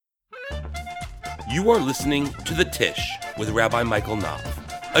You are listening to The Tish with Rabbi Michael Knopf,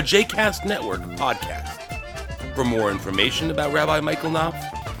 a JCast Network podcast. For more information about Rabbi Michael Knopf,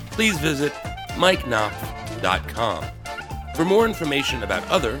 please visit mikeknopf.com. For more information about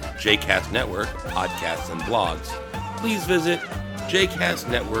other JCast Network podcasts and blogs, please visit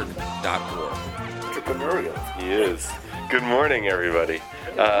jcastnetwork.org. Entrepreneurial. He is. Good morning, everybody.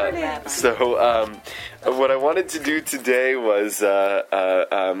 Good morning. What I wanted to do today was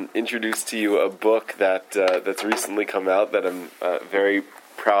introduce to you a book that's recently come out that I'm very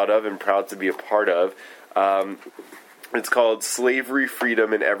proud of and proud to be a part of. It's called Slavery,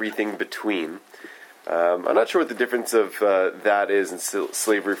 Freedom, and Everything Between. I'm not sure what the difference of that is in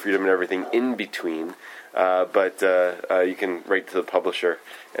slavery, freedom, and everything in between, but you can write to the publisher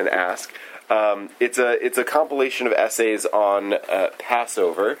and ask. It's a compilation of essays on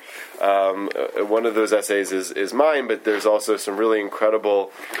Passover. One of those essays is mine, but there's also some really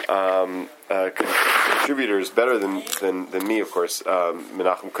incredible contributors, better than me, of course.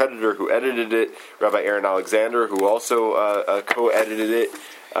 Menachem Creditor, who edited it, Rabbi Aaron Alexander, who also co-edited it,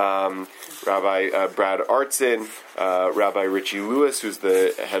 Rabbi Brad Artson, Rabbi Richie Lewis, who's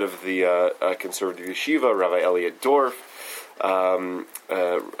the head of the conservative yeshiva, Rabbi Elliot Dorff,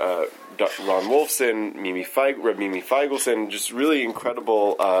 Ron Wolfson, Mimi Feigelson, just really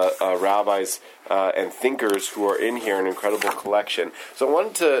incredible rabbis and thinkers who are in here, an incredible collection. So I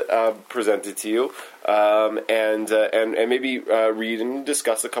wanted to present it to you and maybe read and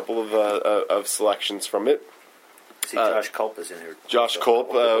discuss a couple of selections from it. See, Josh Culp is in here. Josh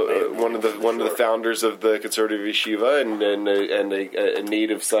Culp, one of the founders of the conservative yeshiva, and a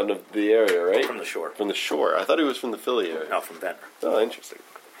native son of the area, right? From the shore. From the shore. I thought he was from the Philly area. No, from Ventnor. Oh, interesting.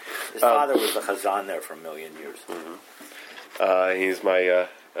 His father was the chazan there for a million years. Mm-hmm. He's my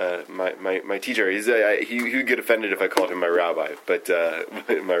teacher. He would get offended if I called him my rabbi, but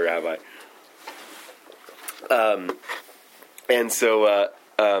my rabbi. And so.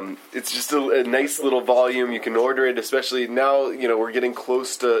 It's just a nice little volume. You can order it, especially now, we're getting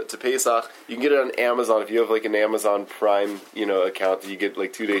close to Pesach. You can get it on Amazon. If you have like an Amazon Prime, account, you get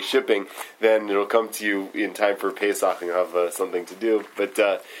like 2-day shipping, then it'll come to you in time for Pesach and you'll have something to do. But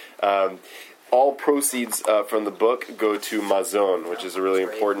all proceeds from the book go to Mazon, which is a really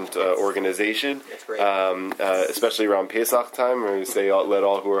important organization. That's great. Especially around Pesach time, where we say, let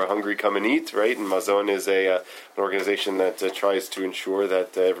all who are hungry come and eat, right? And Mazon is an organization that tries to ensure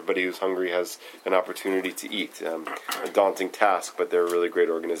that everybody who's hungry has an opportunity to eat. A daunting task, but they're a really great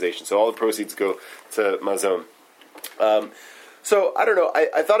organization. So all the proceeds go to Mazon. So, I don't know,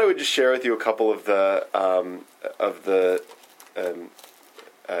 I thought I would just share with you a couple of the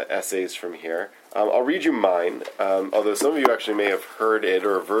essays from here. I'll read you mine, although some of you actually may have heard it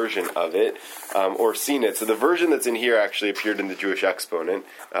or a version of it or seen it. So the version that's in here actually appeared in the Jewish Exponent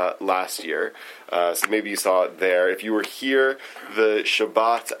last year. So maybe you saw it there. If you were here the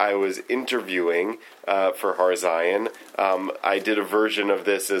Shabbat I was interviewing for Har Zion, I did a version of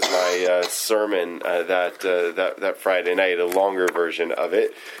this as my sermon that Friday night, a longer version of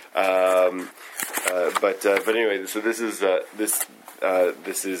it. But anyway, so this is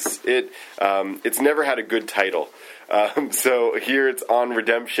it. It's never had a good title. So here it's on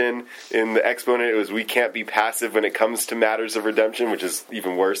redemption. In the Exponent, it was "We can't be passive when it comes to matters of redemption," which is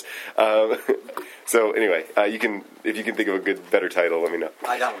even worse. So anyway, if you can think of a better title, let me know.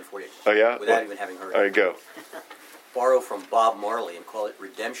 I got one for you. Oh yeah, Without even having heard it. All right, go. Borrow from Bob Marley and call it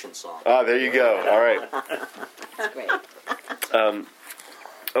Redemption Song. Ah, there you go. All right. That's great.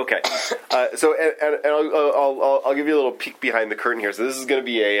 Okay, so I'll give you a little peek behind the curtain here. So this is going to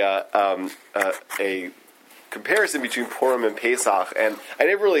be a comparison between Purim and Pesach, and I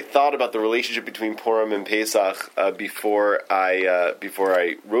never really thought about the relationship between Purim and Pesach before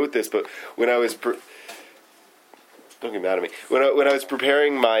I wrote this. But when I was don't get mad at me when I was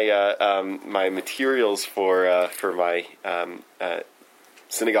preparing my my materials for my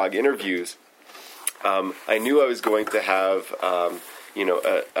synagogue interviews, I knew I was going to have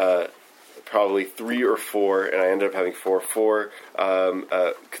probably 3 or 4, and I ended up having 4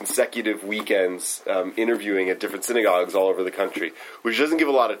 consecutive weekends interviewing at different synagogues all over the country, which doesn't give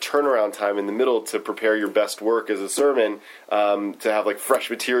a lot of turnaround time in the middle to prepare your best work as a sermon, to have like fresh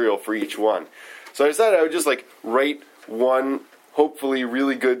material for each one. So I decided I would just like write one hopefully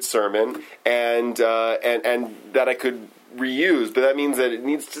really good sermon, and that I could reused, but that means that it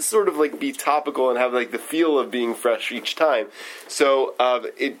needs to sort of like be topical and have like the feel of being fresh each time. So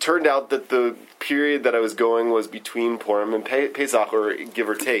it turned out that the period that I was going was between Purim and Pesach, or give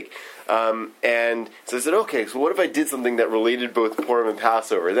or take. And so I said, okay, so what if I did something that related both Purim and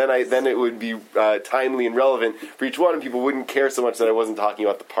Passover? Then it would be timely and relevant for each one, and people wouldn't care so much that I wasn't talking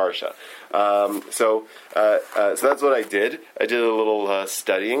about the Parsha. So that's what I did. I did a little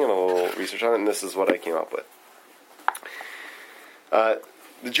studying and a little research on it, and this is what I came up with.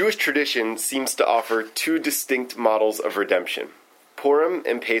 The Jewish tradition seems to offer two distinct models of redemption: Purim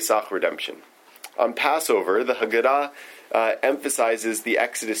and Pesach redemption. On Passover, the Haggadah emphasizes the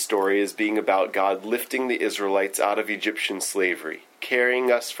Exodus story as being about God lifting the Israelites out of Egyptian slavery,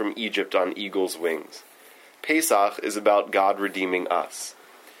 carrying us from Egypt on eagle's wings. Pesach is about God redeeming us.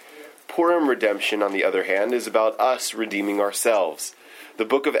 Purim redemption, on the other hand, is about us redeeming ourselves. The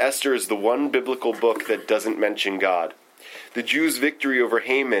book of Esther is the one biblical book that doesn't mention God. The Jews' victory over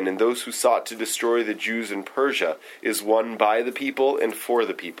Haman and those who sought to destroy the Jews in Persia is won by the people and for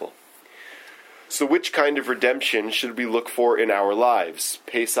the people. So which kind of redemption should we look for in our lives,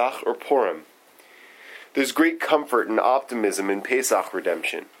 Pesach or Purim? There's great comfort and optimism in Pesach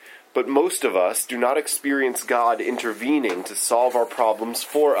redemption, but most of us do not experience God intervening to solve our problems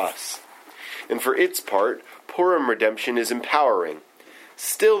for us. And for its part, Purim redemption is empowering.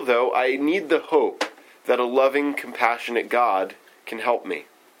 Still, though, I need the hope that a loving, compassionate God can help me.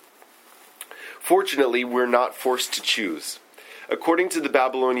 Fortunately, we're not forced to choose. According to the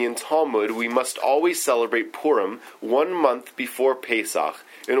Babylonian Talmud, we must always celebrate Purim 1 month before Pesach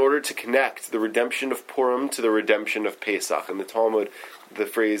in order to connect the redemption of Purim to the redemption of Pesach. In the Talmud, the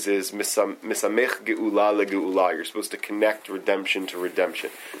phrase is misamech geula legeula. You're supposed to connect redemption to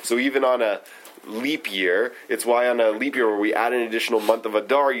redemption. So even on a leap year, it's why on a leap year where we add an additional month of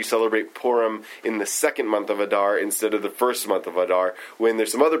Adar, you celebrate Purim in the second month of Adar instead of the first month of Adar, when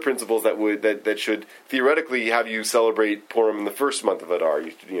there's some other principles that should theoretically have you celebrate Purim in the first month of Adar.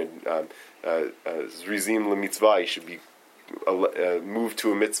 Zrizim lemitzvah, you should be moved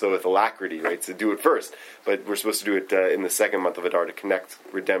to a mitzvah with alacrity, right? So do it first, but we're supposed to do it in the second month of Adar to connect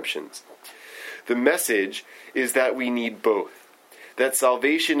redemptions. The message is that we need both. That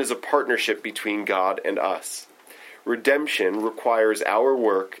salvation is a partnership between God and us. Redemption requires our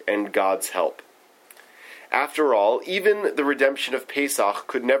work and God's help. After all, even the redemption of Pesach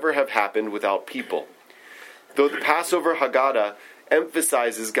could never have happened without people. Though the Passover Haggadah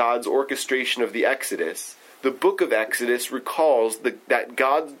emphasizes God's orchestration of the Exodus, the book of Exodus recalls that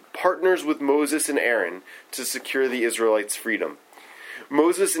God partners with Moses and Aaron to secure the Israelites' freedom.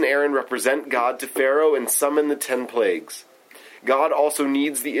 Moses and Aaron represent God to Pharaoh and summon the 10 plagues. God also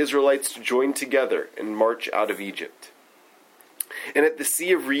needs the Israelites to join together and march out of Egypt. And at the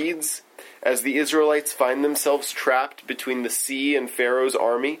Sea of Reeds, as the Israelites find themselves trapped between the sea and Pharaoh's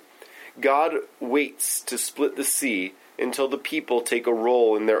army, God waits to split the sea until the people take a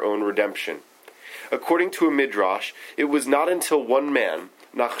role in their own redemption. According to a midrash, it was not until one man,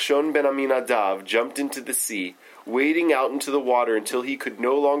 Nachshon ben Aminadav, jumped into the sea, wading out into the water until he could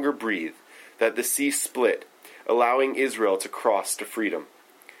no longer breathe, that the sea split, allowing Israel to cross to freedom.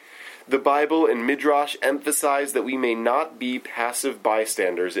 The Bible and Midrash emphasize that we may not be passive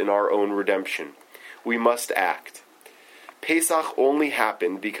bystanders in our own redemption. We must act. Pesach only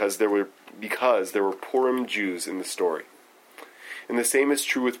happened because there were Purim Jews in the story. And the same is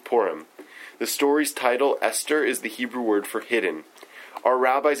true with Purim. The story's title, Esther, is the Hebrew word for hidden. Our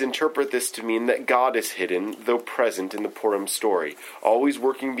rabbis interpret this to mean that God is hidden, though present in the Purim story, always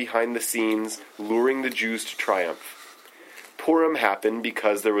working behind the scenes, luring the Jews to triumph. Purim happened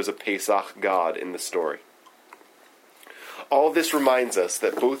because there was a Pesach God in the story. All this reminds us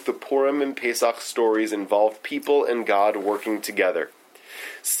that both the Purim and Pesach stories involve people and God working together.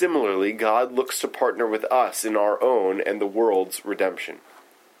 Similarly, God looks to partner with us in our own and the world's redemption.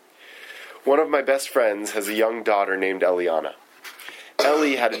 One of my best friends has a young daughter named Eliana.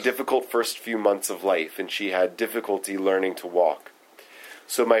 Ellie had a difficult first few months of life, and she had difficulty learning to walk.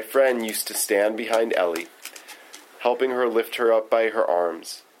 So my friend used to stand behind Ellie, helping her lift her up by her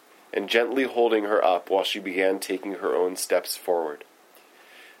arms, and gently holding her up while she began taking her own steps forward.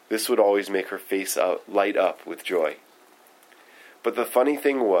 This would always make her face light up with joy. But the funny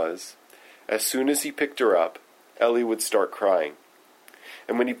thing was, as soon as he picked her up, Ellie would start crying.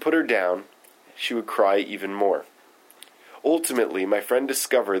 And when he put her down, she would cry even more. Ultimately, my friend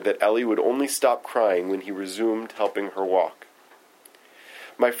discovered that Ellie would only stop crying when he resumed helping her walk.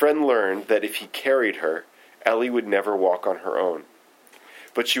 My friend learned that if he carried her, Ellie would never walk on her own.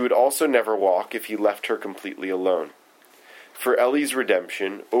 But she would also never walk if he left her completely alone. For Ellie's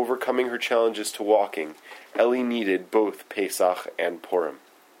redemption, overcoming her challenges to walking, Ellie needed both Pesach and Purim.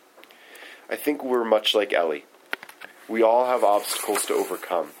 I think we're much like Ellie. We all have obstacles to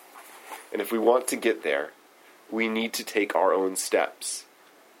overcome. And if we want to get there, we need to take our own steps.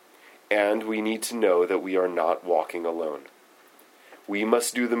 And we need to know that we are not walking alone. We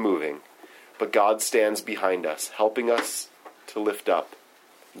must do the moving, but God stands behind us, helping us to lift up,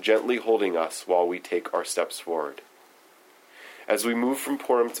 gently holding us while we take our steps forward. As we move from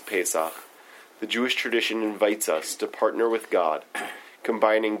Purim to Pesach, the Jewish tradition invites us to partner with God,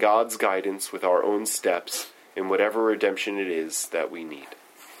 combining God's guidance with our own steps in whatever redemption it is that we need.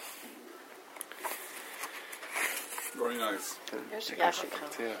 Very nice. There's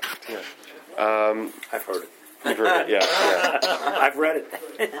Yashiko. Yeah. I've heard it. You've heard it, yeah. I've read it.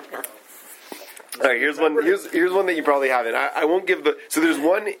 All right, here's one that you probably haven't. I won't give the... So there's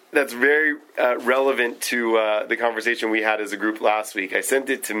one that's very relevant to the conversation we had as a group last week. I sent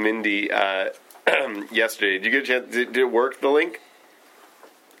it to Mindy yesterday. Did you get a chance? Did it work, the link?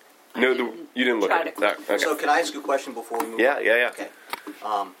 No, you didn't look at it. Okay. So can I ask a question before we move on? Yeah. Okay.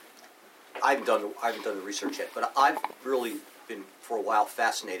 I haven't done the research yet, but I've really been for a while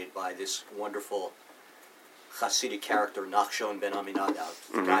fascinated by this wonderful Hasidic character Nachshon ben Aminadab,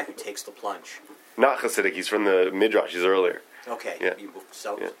 the guy who takes the plunge. Not Hasidic. He's from the Midrash. He's earlier. Okay. Yeah.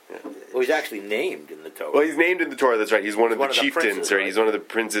 Well, he's actually named in the Torah. Well, he's named in the Torah. That's right. He's one of the the chieftains, princes, right? right? He's one of the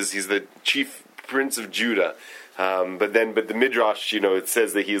princes. He's the chief prince of Judah. But the Midrash, it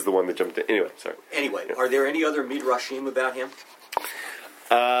says that he's the one that jumped in. Anyway, sorry. Anyway, are there any other Midrashim about him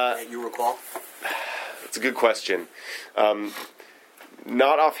that you recall? It's a good question.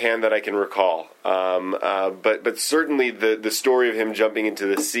 Not offhand that I can recall, but certainly the story of him jumping into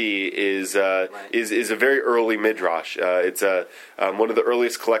the sea is a very early midrash. It's one of the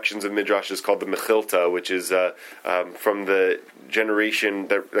earliest collections of midrashes called the Mechilta, which is from the generation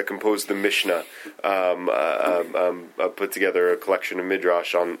that composed the Mishnah. Put together a collection of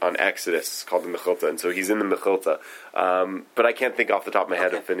midrash on Exodus called the Mechilta, and so he's in the Mechilta. But I can't think off the top of my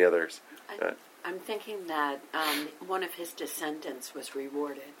head of any others. I'm thinking that one of his descendants was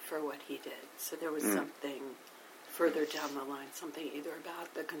rewarded for what he did. So there was something further down the line, something either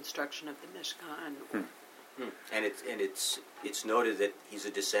about the construction of the Mishkan. Or, And it's noted that he's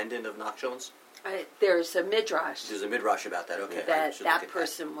a descendant of Nachshon's? there's a midrash There's a midrash about that, okay. that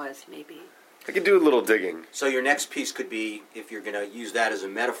person was maybe. I could do a little digging. So your next piece could be, if you're going to use that as a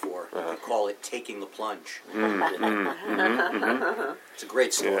metaphor, you could call it Taking the Plunge. It's a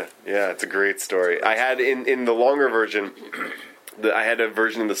great story. Yeah, it's a great story. I had in the longer version, I had a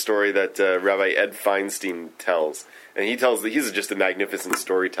version of the story that Rabbi Ed Feinstein tells. And he tells that he's just a magnificent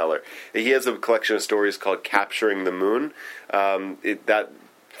storyteller. He has a collection of stories called Capturing the Moon. That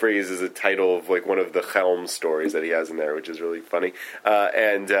phrase is a title of like one of the Chelm stories that he has in there, which is really funny. But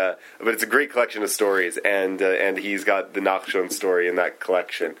it's a great collection of stories, and he's got the Nachshon story in that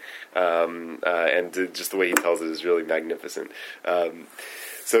collection, and just the way he tells it is really magnificent.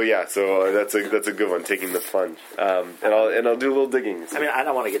 So that's a good one, Taking the Plunge. And I'll do a little digging. I mean, I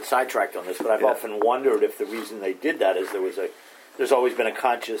don't want to get sidetracked on this, but I've often wondered if the reason they did that is there's always been a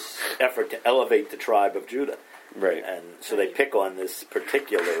conscious effort to elevate the tribe of Judah. Right. And so they pick on this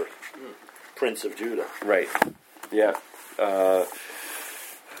particular Prince of Judah. Right. Yeah.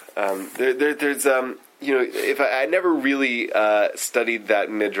 There's if I never really studied that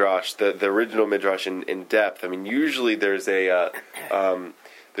midrash, the original midrash in depth. I mean, usually there's a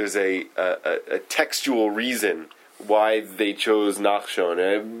textual reason why they chose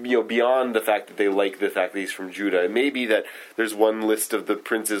Nachshon, beyond the fact that they like the fact that he's from Judah. It may be that there's one list of the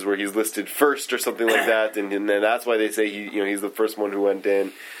princes where he's listed first or something like that, and then that's why they say he's the first one who went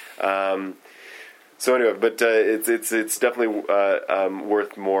in. So anyway, but it's definitely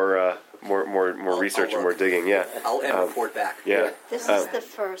worth more research and more digging. Yeah, I'll report back. Yeah, This is the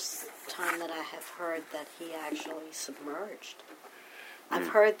first time that I have heard that he actually submerged. I've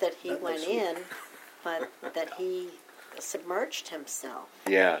heard that he went in, but that he submerged himself.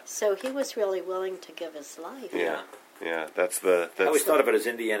 Yeah. So he was really willing to give his life. Yeah. That's I always thought of it as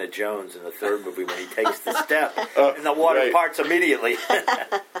Indiana Jones in the third movie when he takes the step and the water parts immediately.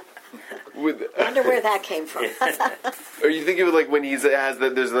 Wonder where that came from. Or you think of it like when there's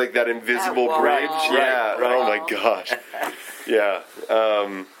like that invisible bridge? Yeah. Right. Oh my gosh. Yeah.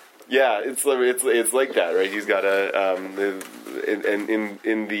 It's like that, right? He's got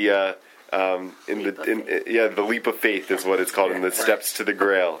the leap of faith is what it's called in the steps to the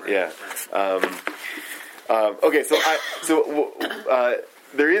Grail. Yeah. Okay, so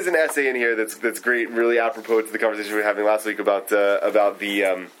there is an essay in here that's great, really apropos to the conversation we were having last week about the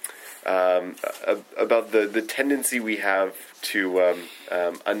about the tendency we have to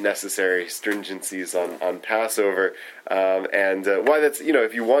unnecessary stringencies on Passover, and why that's,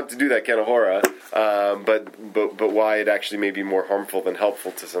 if you want to do that Kanahora, but why it actually may be more harmful than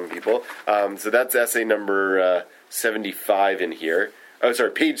helpful to some people. So that's essay number 75 in here. Oh,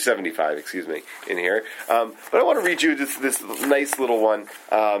 sorry, page 75, excuse me, in here. But I want to read you this nice little one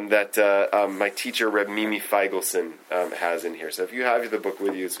that my teacher, Reb Mimi Feigelson, has in here. So if you have the book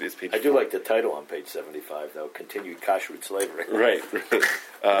with you, it's page I do like the title on page 75, though, Continued Kashrut Slavery. Right.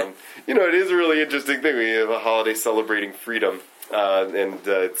 It is a really interesting thing. We have a holiday celebrating freedom, and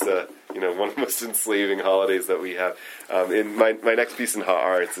it's one of the most enslaving holidays that we have. In my next piece in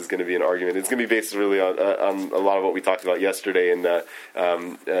Haaretz is going to be an argument. It's going to be based really on a lot of what we talked about yesterday at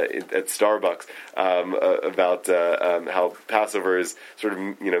Starbucks about how Passover is sort of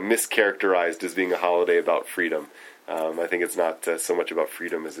mischaracterized as being a holiday about freedom. I think it's not so much about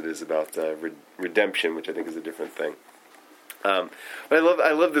freedom as it is about redemption, which I think is a different thing. But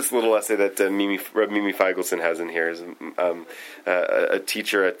I love this little essay that Reb Mimi Feigelson has in here. Is a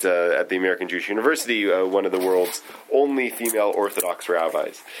teacher at the American Jewish University, one of the world's only female Orthodox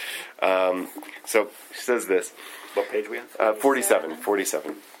rabbis. So she says this. What page we on? 47.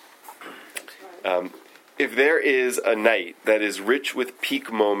 If there is a night that is rich with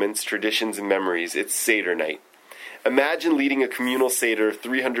peak moments, traditions, and memories, it's Seder night. Imagine leading a communal Seder of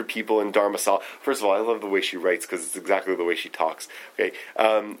 300 people in Dharmasala. First of all, I love the way she writes because it's exactly the way she talks. Okay,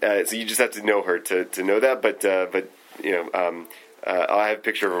 so you just have to know her to know that. But I have a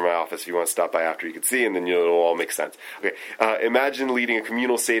picture of her in my office if you want to stop by after you can see, and then it'll all make sense. Okay, imagine leading a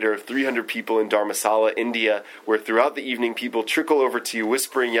communal Seder of 300 people in Dharmasala, India, where throughout the evening people trickle over to you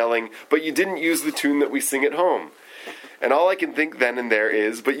whispering, yelling, "But you didn't use the tune that we sing at home." And all I can think then and there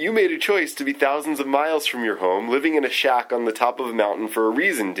is, but you made a choice to be thousands of miles from your home, living in a shack on the top of a mountain for a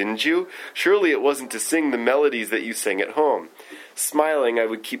reason, didn't you? Surely it wasn't to sing the melodies that you sang at home. Smiling, I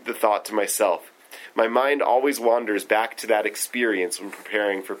would keep the thought to myself. My mind always wanders back to that experience when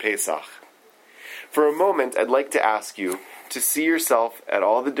preparing for Pesach. For a moment, I'd like to ask you to see yourself at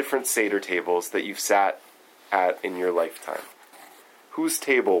all the different Seder tables that you've sat at in your lifetime. Whose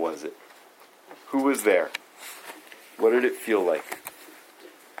table was it? Who was there? What did it feel like?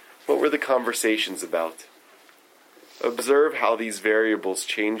 What were the conversations about? Observe how these variables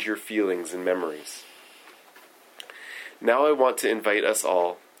change your feelings and memories. Now I want to invite us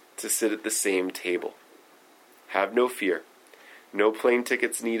all to sit at the same table. Have no fear. No plane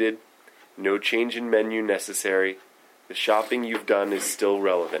tickets needed. No change in menu necessary. The shopping you've done is still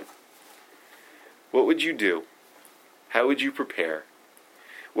relevant. What would you do? How would you prepare?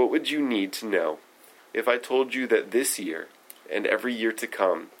 What would you need to know if I told you that this year, and every year to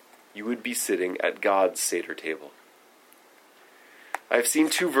come, you would be sitting at God's Seder table? I have seen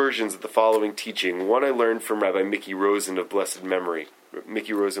two versions of the following teaching. One I learned from Rabbi Mickey Rosen of blessed memory.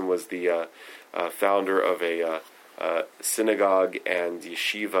 Mickey Rosen was the founder of a synagogue and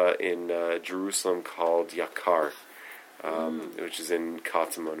yeshiva in Jerusalem called Yakar, which is in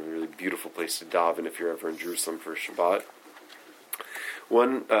Katzimon, a really beautiful place to daven if you're ever in Jerusalem for Shabbat.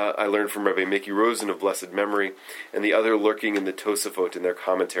 One I learned from Rabbi Mickey Rosen of blessed memory, and the other lurking in the Tosafot in their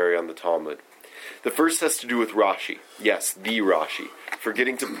commentary on the Talmud. The first has to do with Rashi. Yes, the Rashi,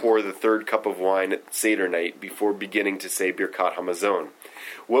 forgetting to pour the third cup of wine at Seder night before beginning to say Birkat Hamazon.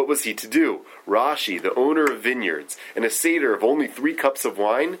 What was he to do? Rashi, the owner of vineyards, and a Seder of only 3 cups of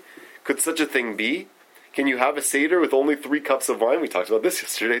wine? Could such a thing be? Can you have a Seder with only 3 cups of wine? We talked about this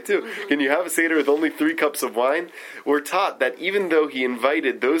yesterday too. Can you have a Seder with only 3 cups of wine? We're taught that even though he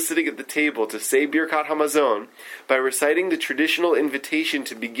invited those sitting at the table to say Birkat Hamazon, by reciting the traditional invitation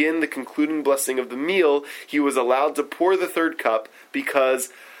to begin the concluding blessing of the meal, he was allowed to pour the third cup because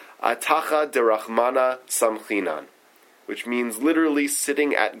Atacha derachmana samchinan, which means literally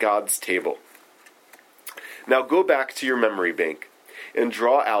sitting at God's table. Now go back to your memory bank and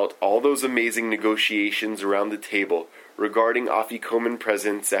draw out all those amazing negotiations around the table regarding Afikoman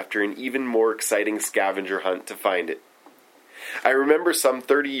presents after an even more exciting scavenger hunt to find it. I remember some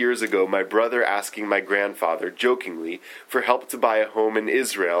 30 years ago my brother asking my grandfather, jokingly, for help to buy a home in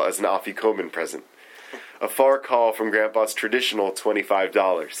Israel as an Afikoman present. A far call from Grandpa's traditional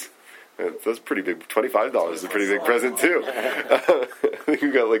 $25. That's pretty big. $25 is a pretty big present too. I think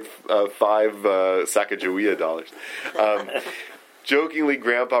we got like 5 Sacagawea dollars. Jokingly,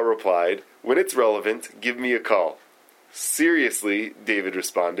 Grandpa replied, "When it's relevant, give me a call." "Seriously," David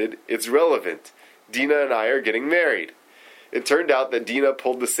responded, "it's relevant. Dina and I are getting married." It turned out that Dina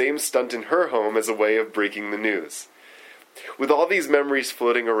pulled the same stunt in her home as a way of breaking the news. With all these memories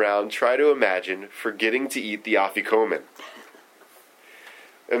floating around, try to imagine forgetting to eat the afikomen.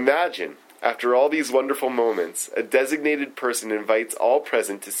 Imagine, after all these wonderful moments, a designated person invites all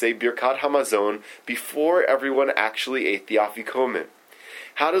present to say Birkat Hamazon before everyone actually ate the afikomen.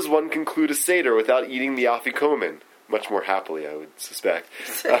 How does one conclude a Seder without eating the afikomen? Much more happily, I would suspect.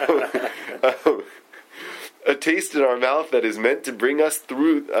 A taste in our mouth that is meant to bring us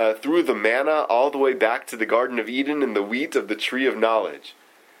through the manna all the way back to the Garden of Eden and the wheat of the tree of knowledge.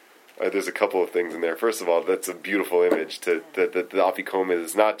 There's a couple of things in there. First of all, that's a beautiful image. The afikomen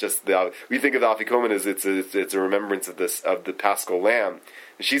is not just we think of the afikomen as it's a remembrance of the Paschal Lamb.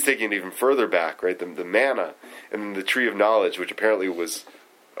 And she's taking it even further back, right? The manna and then the tree of knowledge, which apparently was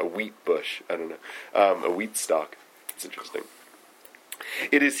a wheat bush. I don't know, a wheat stalk. It's interesting.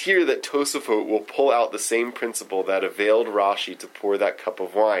 It is here that Tosafot will pull out the same principle that availed Rashi to pour that cup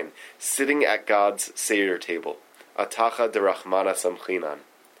of wine, sitting at God's Seder table. Atacha derachmana samchinan.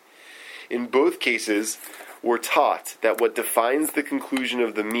 In both cases, we're taught that what defines the conclusion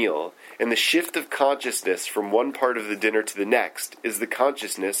of the meal and the shift of consciousness from one part of the dinner to the next is the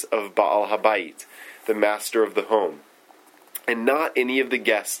consciousness of Baal Habayit, the master of the home, and not any of the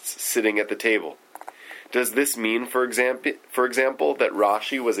guests sitting at the table. Does this mean, for example, that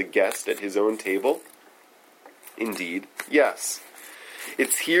Rashi was a guest at his own table? Indeed, yes.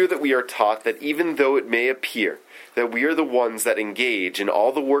 It's here that we are taught that even though it may appear that we are the ones that engage in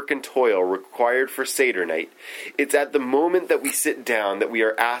all the work and toil required for Seder night, it's at the moment that we sit down that we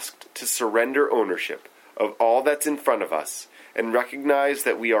are asked to surrender ownership of all that's in front of us and recognize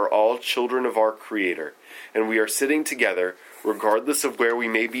that we are all children of our Creator, and we are sitting together regardless of where we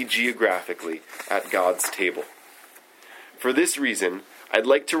may be geographically, at God's table. For this reason, I'd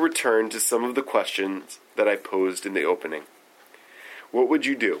like to return to some of the questions that I posed in the opening. What would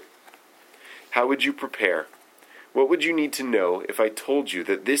you do? How would you prepare? What would you need to know if I told you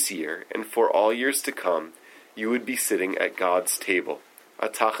that this year, and for all years to come, you would be sitting at God's table?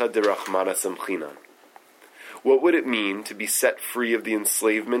 Atacha derachmana samchinan. What would it mean to be set free of the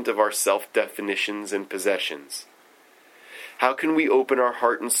enslavement of our self-definitions and possessions? How can we open our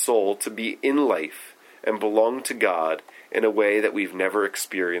heart and soul to be in life and belong to God in a way that we've never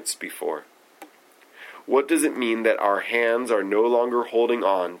experienced before? What does it mean that our hands are no longer holding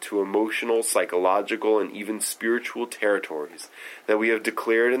on to emotional, psychological, and even spiritual territories that we have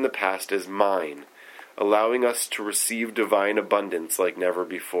declared in the past as mine, allowing us to receive divine abundance like never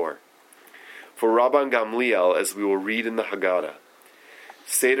before? For Rabban Gamliel, as we will read in the Haggadah,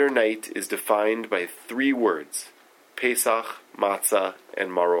 Seder night is defined by 3 words: Pesach, Matzah, and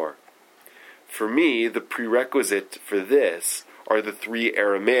Maror. For me, the prerequisite for this are the 3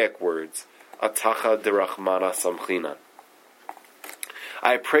 Aramaic words, Atacha derachmana samchinan.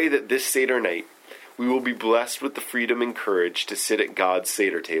 I pray that this Seder night we will be blessed with the freedom and courage to sit at God's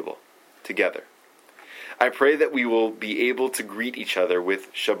Seder table, together. I pray that we will be able to greet each other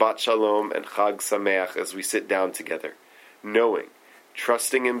with Shabbat Shalom and Chag Sameach as we sit down together, knowing,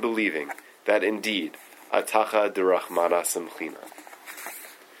 trusting, and believing that indeed, Atacha derachmana samchinan.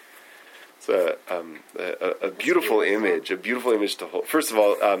 It's a beautiful image, to hold. First of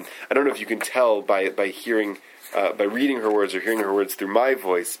all, I don't know if you can tell by reading her words or hearing her words through my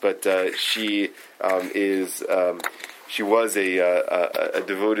voice, but she was a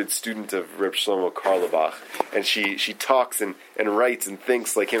devoted student of Reb Shlomo Carlebach, and she talks and writes and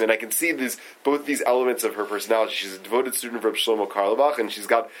thinks like him, and I can see both these elements of her personality. She's a devoted student of Reb Shlomo Carlebach, and she's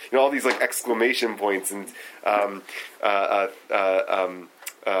got all these like exclamation points and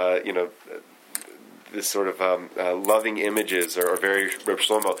this sort of loving images are very Reb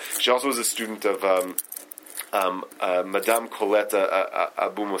Shlomo. She also was a student of Madame Colette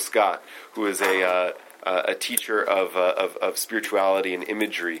Abu Muscat, who is a teacher of spirituality and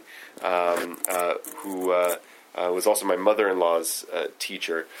imagery, who was also my mother-in-law's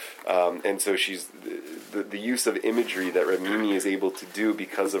teacher, and so she's the use of imagery that Reb Mimi is able to do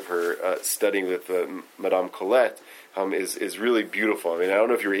because of her studying with Madame Colette is really beautiful. I mean, I don't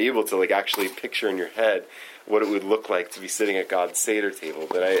know if you're able to like actually picture in your head what it would look like to be sitting at God's Seder table,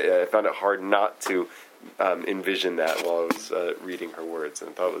 but I found it hard not to envision that while I was reading her words,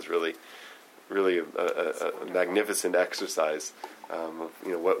 and I thought it was really a magnificent exercise of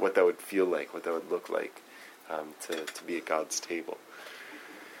what that would feel like, what that would look like to be at God's table.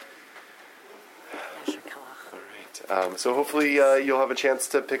 All right. So hopefully you'll have a chance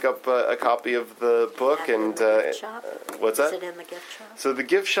to pick up a copy of the book. And what's that? Is it in the gift shop? So the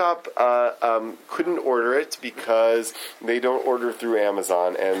gift shop couldn't order it because they don't order through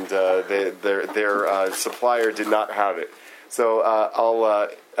Amazon, and their supplier did not have it. So I'm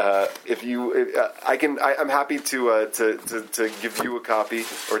happy to give you a copy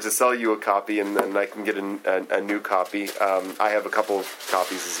or to sell you a copy, and then I can get a new copy. I have a couple of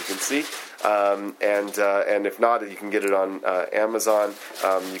copies, as you can see, and if not, you can get it on Amazon.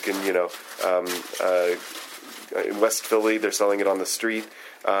 You can, in West Philly, they're selling it on the street.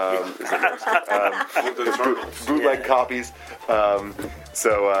 Bootleg copies.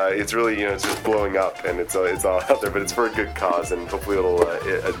 So it's really, it's just blowing up, and it's all out there, but it's for a good cause, and hopefully it'll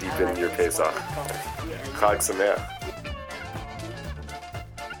deepen your Pesach. Chag Sameach.